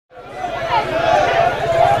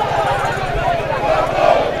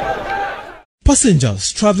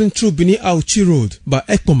Passengers traveling through Benin Auchi Road by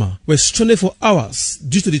Ekpoma were stranded for hours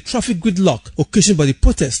due to the traffic gridlock occasioned by the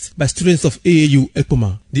protest by students of AAU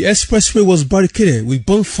Ekpoma. The expressway was barricaded with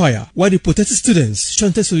bonfire while the protesting students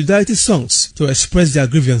chanted solidarity songs to express their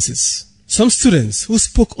grievances. Some students who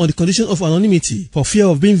spoke on the condition of anonymity for fear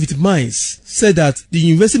of being victimized said that the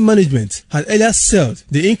university management had earlier said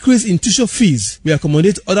the increase in tuition fees will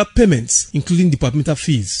accommodate other payments, including departmental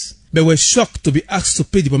fees. They were shocked to be asked to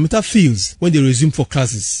pay departmental fees when they resumed for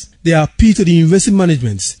classes. They appealed to the university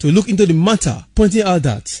management to look into the matter, pointing out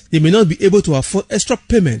that they may not be able to afford extra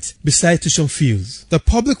payment besides tuition fees. The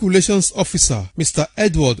public relations officer, Mr.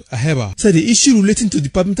 Edward Aheba, said the issue relating to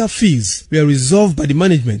departmental fees were resolved by the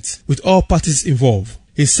management with all parties involved.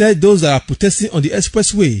 He said those that are protesting on the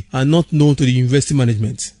expressway are not known to the university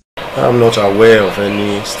management. I'm not aware of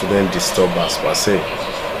any student disturbance per se.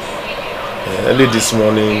 Early this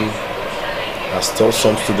morning, as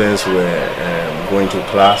some students were going to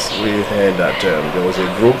class, we heard that there was a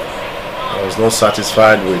group that was not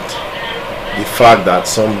satisfied with the fact that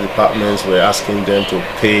some departments were asking them to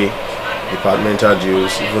pay departmental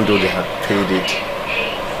dues, even though they had paid it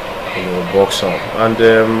in a bulk sum. And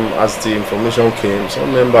as the information came,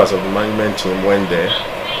 some members of the management team went there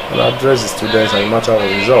and addressed the students, and the matter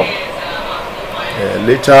was resolved.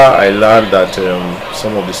 Later, I learned that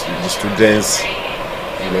some of the students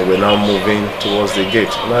were now moving towards the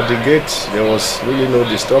gate. And at the gate, there was really no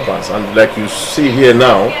disturbance. And like you see here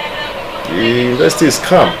now, the university is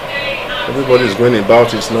calm. Everybody is going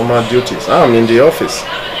about its normal duties. I'm in the office.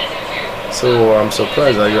 So I'm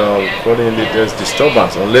surprised that you are calling it there's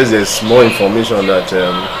disturbance, unless there's more information that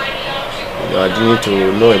I need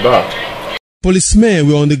to know about. Policemen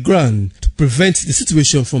were on the ground to prevent the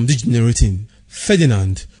situation from degenerating.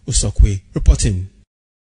 Fedinard, Osakue, reporting.